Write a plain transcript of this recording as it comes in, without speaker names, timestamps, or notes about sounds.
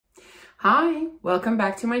Hi, welcome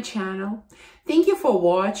back to my channel. Thank you for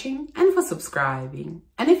watching and for subscribing.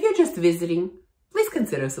 And if you're just visiting, please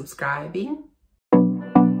consider subscribing.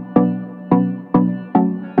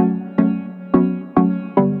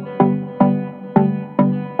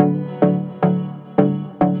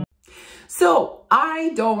 So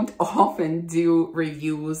I don't often do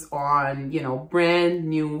reviews on, brand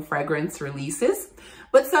new fragrance releases,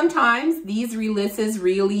 but sometimes these releases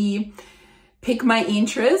really pick my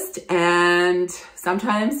interest, and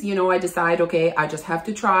sometimes, I decide, okay, I just have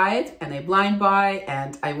to try it, and I blind buy,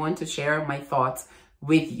 and I want to share my thoughts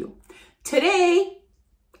with you. Today,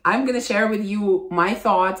 I'm going to share with you my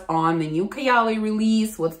thoughts on the new Kayali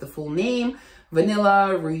release. What's the full name?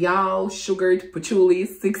 Vanilla Royale Sugared Patchouli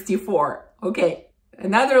 64. Okay,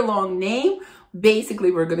 another long name.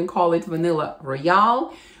 Basically, we're going to call it Vanilla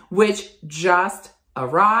Royale, which just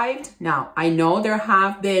arrived. Now, I know there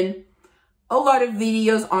have been a lot of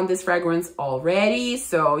videos on this fragrance already.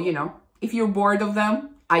 So, if you're bored of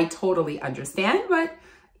them, I totally understand. But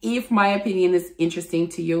if my opinion is interesting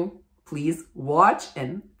to you, please watch,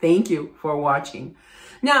 and thank you for watching.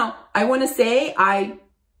 Now, I want to say I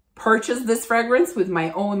purchased this fragrance with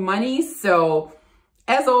my own money. So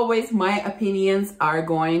as always, my opinions are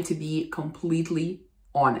going to be completely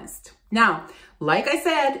honest. Now, like I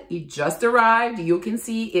said, it just arrived. You can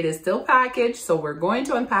see it is still packaged. So we're going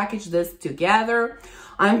to unpackage this together.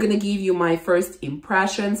 I'm going to give you my first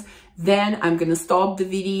impressions. Then I'm going to stop the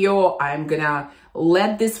video. I'm going to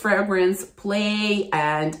let this fragrance play,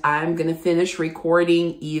 and I'm going to finish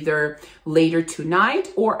recording either later tonight,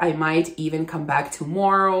 or I might even come back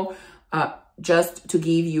tomorrow just to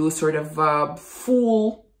give you sort of a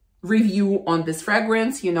full review on this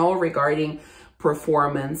fragrance, regarding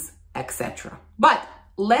performance, etc. But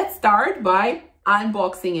let's start by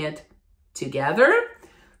unboxing it together.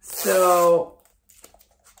 So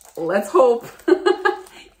let's hope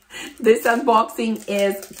this unboxing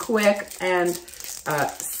is quick and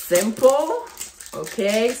simple.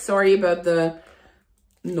 Okay, sorry about the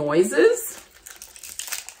noises.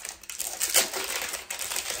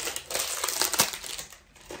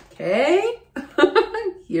 Okay,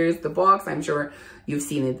 here's the box. I'm sure you've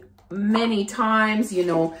seen it many times,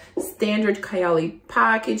 standard Kayali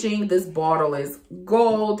packaging. This bottle is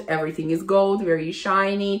gold. Everything is gold, very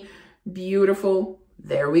shiny, beautiful.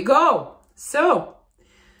 There we go. So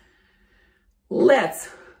let's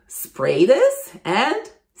spray this and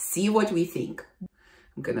see what we think.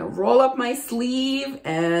 I'm gonna roll up my sleeve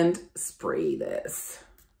and spray this.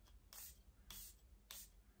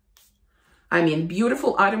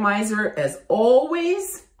 Beautiful atomizer as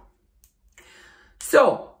always.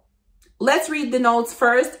 So let's read the notes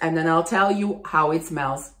first, and then I'll tell you how it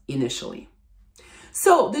smells initially.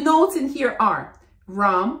 So the notes in here are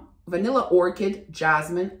rum, vanilla orchid,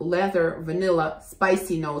 jasmine, leather, vanilla,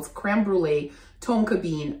 spicy notes, creme brulee, tonka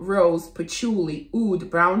bean, rose, patchouli, oud,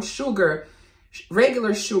 brown sugar,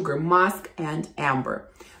 regular sugar, musk, and amber.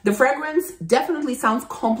 The fragrance definitely sounds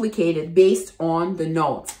complicated based on the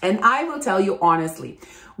notes. And I will tell you honestly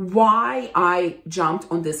why I jumped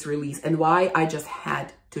on this release and why I just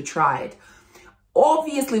had to try it.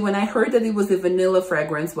 Obviously, when I heard that it was a vanilla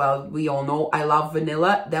fragrance, well, we all know I love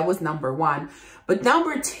vanilla. That was number one. But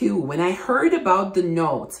number two, when I heard about the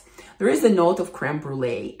notes, there is a note of creme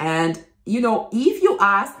brulee. And, if you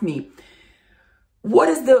ask me, what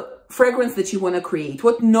is the fragrance that you want to create?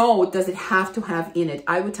 What note does it have to have in it?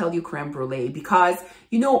 I would tell you creme brulee, because,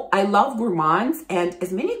 I love gourmands, and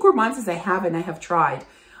as many gourmands as I have and I have tried,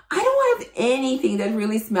 I don't have anything that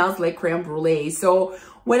really smells like creme brulee. So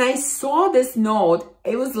when I saw this note,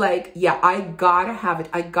 it was like, yeah, I gotta have it.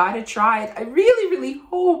 I gotta try it. I really, really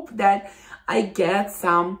hope that I get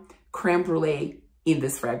some creme brulee in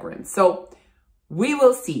this fragrance. So we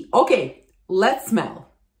will see. Okay, let's smell.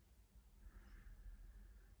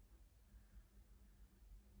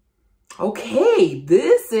 Okay,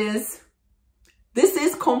 this is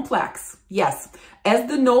complex. Yes, as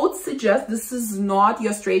the notes suggest, this is not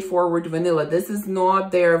your straightforward vanilla. This is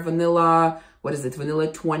not their vanilla, what is it,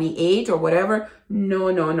 vanilla 28 or whatever.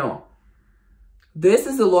 No. This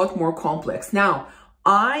is a lot more complex. Now,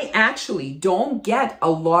 I actually don't get a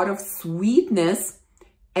lot of sweetness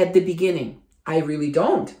at the beginning. I really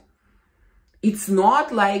don't. It's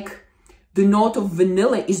not like the note of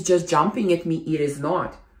vanilla is just jumping at me. It is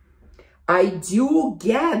not. I do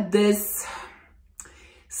get this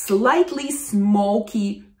slightly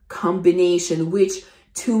smoky combination, which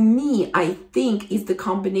to me, I think is the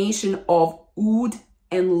combination of oud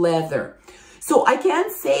and leather. So I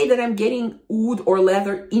can't say that I'm getting oud or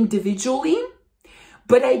leather individually,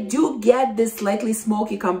 But I do get this slightly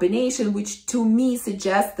smoky combination, which to me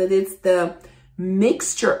suggests that it's the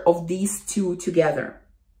mixture of these two together.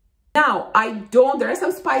 Now, there are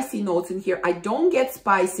some spicy notes in here. I don't get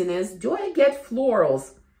spiciness. Do I get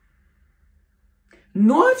florals?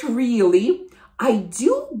 Not really. I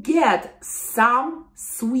do get some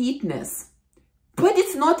sweetness, but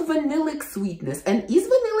it's not vanillic sweetness. And is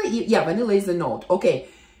vanilla, yeah, vanilla is a note. Okay,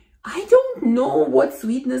 I don't know what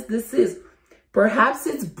sweetness this is. Perhaps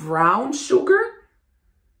it's brown sugar,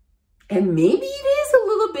 and maybe it is a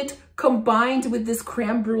little bit combined with this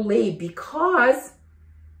creme brulee because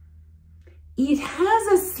it has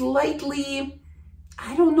a slightly,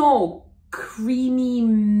 I don't know, creamy,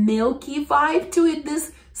 milky vibe to it,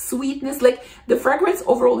 this sweetness. Like the fragrance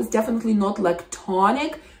overall is definitely not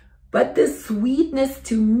lactonic, but the sweetness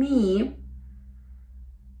to me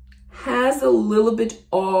has a little bit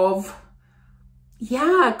of,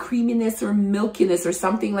 yeah, creaminess or milkiness or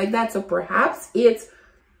something like that. So perhaps it's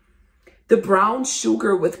the brown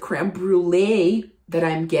sugar with creme brulee that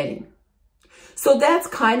I'm getting. So that's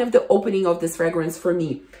kind of the opening of this fragrance for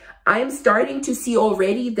me. I'm starting to see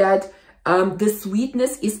already that the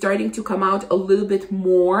sweetness is starting to come out a little bit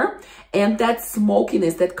more. And that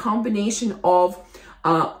smokiness, that combination of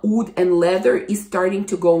oud and leather is starting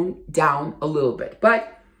to go down a little bit.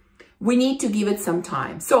 But we need to give it some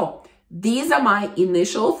time. So these are my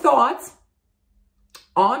initial thoughts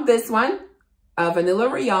on this one, Vanilla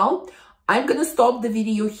Royale. I'm going to stop the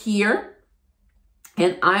video here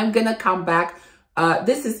and I'm going to come back.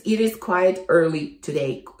 It is quite early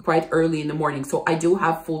today, quite early in the morning. So I do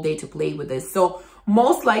have full day to play with this. So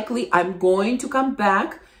most likely I'm going to come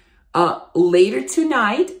back later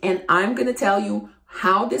tonight and I'm going to tell you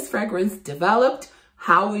how this fragrance developed,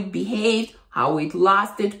 how it behaved, how it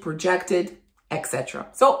lasted, projected, etc.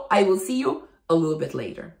 So I will see you a little bit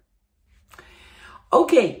later.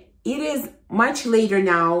 Okay, it is much later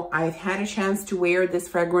now. I've had a chance to wear this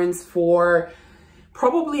fragrance for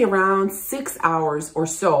probably around 6 hours or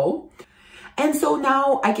so. And so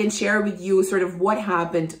now I can share with you sort of what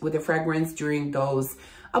happened with the fragrance during those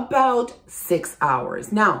about 6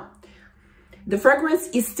 hours. Now, the fragrance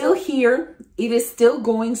is still here. It is still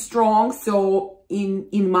going strong. So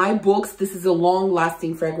in my books, this is a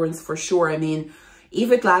long-lasting fragrance for sure. I mean,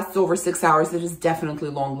 if it lasts over 6 hours, it is definitely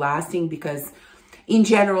long-lasting because in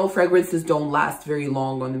general, fragrances don't last very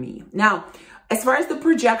long on me. Now, as far as the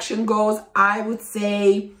projection goes, I would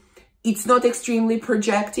say it's not extremely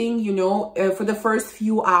projecting, you know. For the first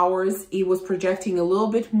few hours, it was projecting a little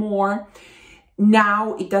bit more.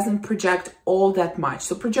 Now, it doesn't project all that much.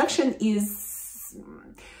 So projection is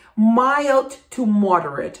mild to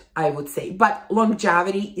moderate, I would say. But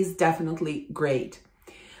longevity is definitely great.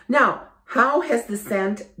 Now, how has the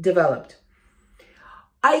scent developed?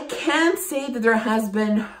 I can't say that there has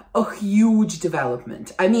been a huge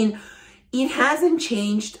development. I mean, it hasn't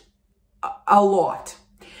changed a lot.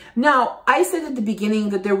 Now, I said at the beginning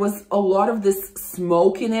that there was a lot of this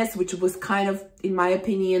smokiness, which was kind of, in my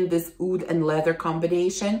opinion, this oud and leather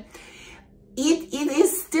combination. It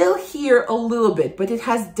is still here a little bit, but it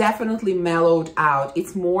has definitely mellowed out.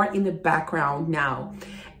 It's more in the background now.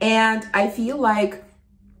 And I feel like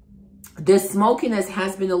the smokiness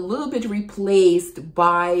has been a little bit replaced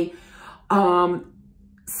by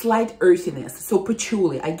slight earthiness. So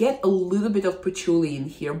patchouli, I get a little bit of patchouli in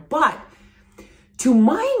here, but to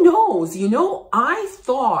my nose, you know, I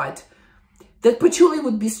thought that patchouli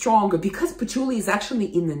would be stronger because patchouli is actually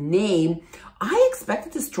in the name. I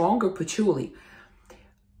expected a stronger patchouli.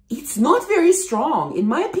 It's not very strong. In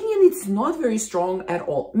my opinion, it's not very strong at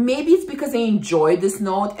all. Maybe it's because I enjoy this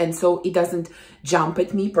note and so it doesn't jump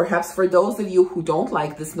at me. Perhaps for those of you who don't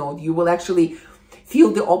like this note, you will actually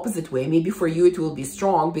feel the opposite way. Maybe for you, it will be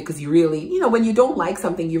strong because you really, you know, when you don't like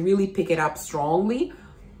something, you really pick it up strongly.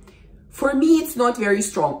 For me, it's not very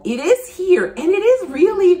strong. It is here and it is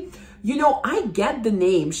really, you know, I get the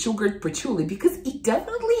name sugared patchouli because it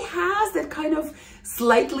definitely has that kind of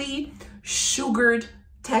slightly sugared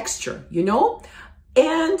texture, you know,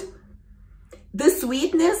 and the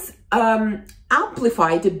sweetness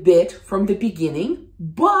amplified a bit from the beginning,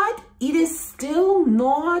 but it is still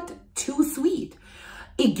not too sweet.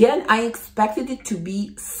 Again, I expected it to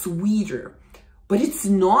be sweeter, but it's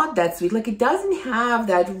not that sweet. Like it doesn't have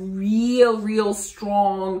that real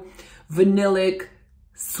strong vanillic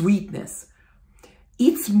sweetness.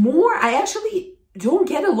 It's more, I actually don't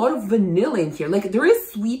get a lot of vanilla in here. Like there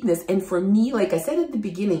is sweetness. And for me, like I said at the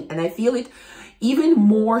beginning, and I feel it even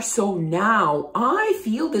more so now, I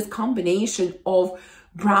feel this combination of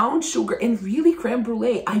brown sugar and really creme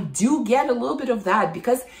brulee. I do get a little bit of that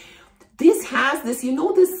because this has this, you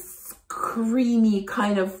know, this creamy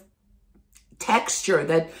kind of texture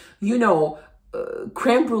that, you know,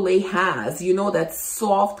 creme brulee has, you know, that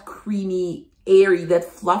soft, creamy, airy, that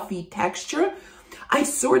fluffy texture. I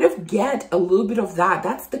sort of get a little bit of that.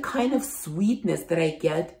 That's the kind of sweetness that I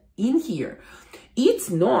get in here. It's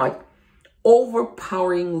not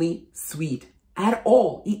overpoweringly sweet at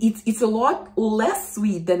all. It's a lot less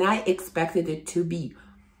sweet than I expected it to be.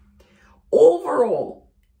 Overall,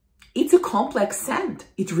 it's a complex scent.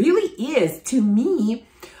 It really is. To me,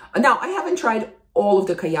 now I haven't tried all of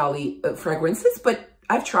the Kayali fragrances, but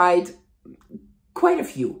I've tried quite a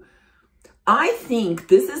few. I think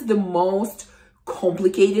this is the most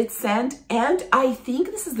complicated scent, and I think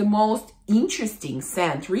this is the most interesting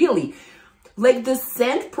scent, really. Like, the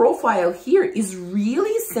scent profile here is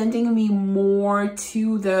really sending me more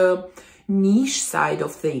to the niche side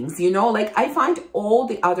of things, you know? Like, I find all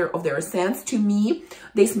the other of their scents, to me,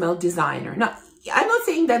 they smell designer. Now, I'm not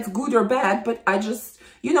saying that's good or bad, but I just,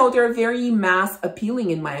 you know, they're very mass appealing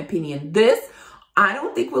in my opinion. This, I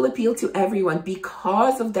don't think will appeal to everyone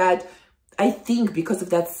because of that, I think because of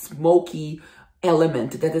that smoky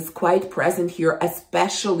element that is quite present here,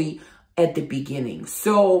 especially at the beginning.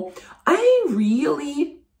 So I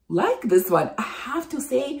really like this one. I have to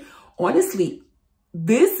say, honestly,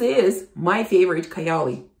 this is my favorite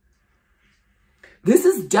Kayali. This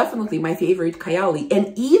is definitely my favorite Kayali.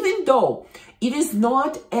 And even though it is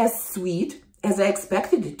not as sweet as I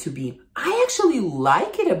expected it to be, I actually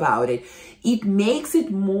like it about it. It makes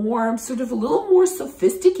it more, sort of a little more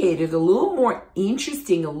sophisticated, a little more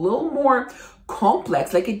interesting, a little more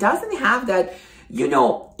complex. Like, it doesn't have that, you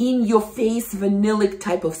know, in your face vanillic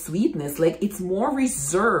type of sweetness. Like, it's more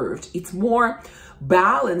reserved, it's more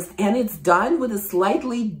balanced, and it's done with a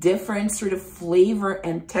slightly different sort of flavor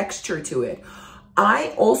and texture to it.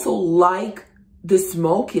 I also like the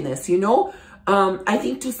smokiness, you know. I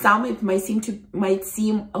think to some it might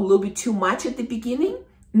seem a little bit too much at the beginning.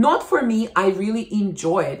 Not for me. I really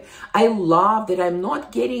enjoy it. I love that I'm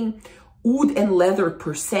not getting oud and leather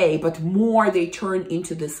per se, but more they turn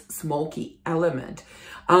into this smoky element.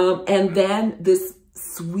 And then this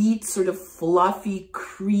sweet, sort of fluffy,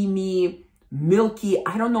 creamy, milky,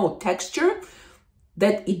 I don't know, texture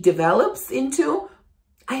that it develops into,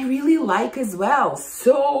 I really like as well.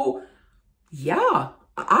 So yeah,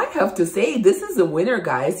 I have to say this is a winner,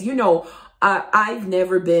 guys. You know, I've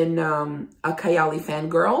never been a Kayali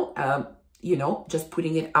fangirl, you know, just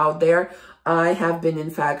putting it out there. I have been, in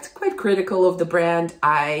fact, quite critical of the brand.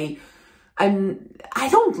 I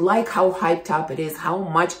don't like how hyped up it is, how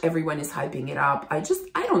much everyone is hyping it up. I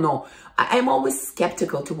don't know. I'm always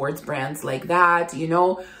skeptical towards brands like that, you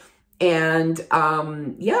know. And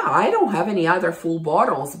yeah, I don't have any other full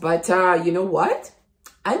bottles, but you know what?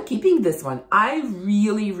 I'm keeping this one. I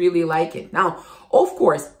really, really like it. Now, of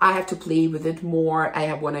course, I have to play with it more.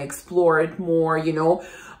 I want to explore it more, you know.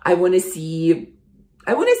 I want to see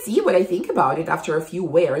what I think about it after a few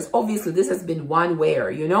wears. Obviously, this has been one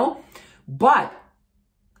wear, you know. But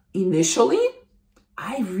initially,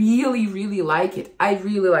 I really, really like it. I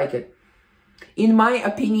really like it. In my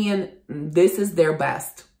opinion, this is their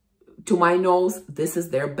best. To my nose, this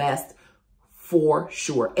is their best for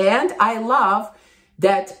sure. And I love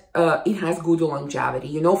that it has good longevity.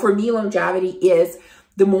 You know, for me, longevity is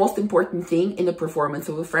the most important thing in the performance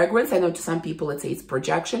of a fragrance. I know to some people, let's say it's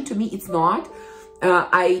projection. To me, it's not.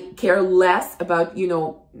 I care less about, you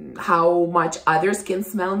know, how much others can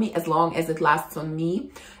smell me as long as it lasts on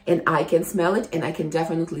me and I can smell it, and I can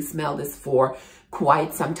definitely smell this for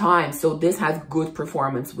quite some time. So this has good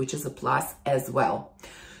performance, which is a plus as well.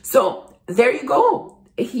 So there you go.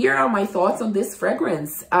 Here are my thoughts on this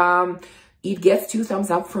fragrance. It gets 2 thumbs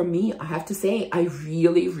up from me. I have to say, I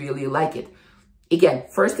really, really like it. Again,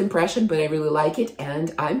 first impression, but I really like it,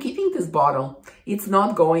 and I'm keeping this bottle. It's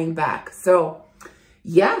not going back. So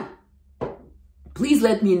yeah, please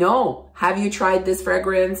let me know. Have you tried this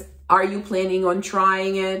fragrance? Are you planning on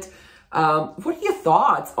trying it? What are your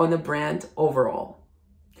thoughts on the brand overall?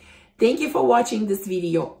 Thank you for watching this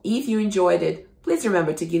video. If you enjoyed it, please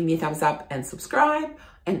remember to give me a thumbs up and subscribe,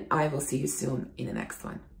 and I will see you soon in the next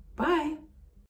one. Bye.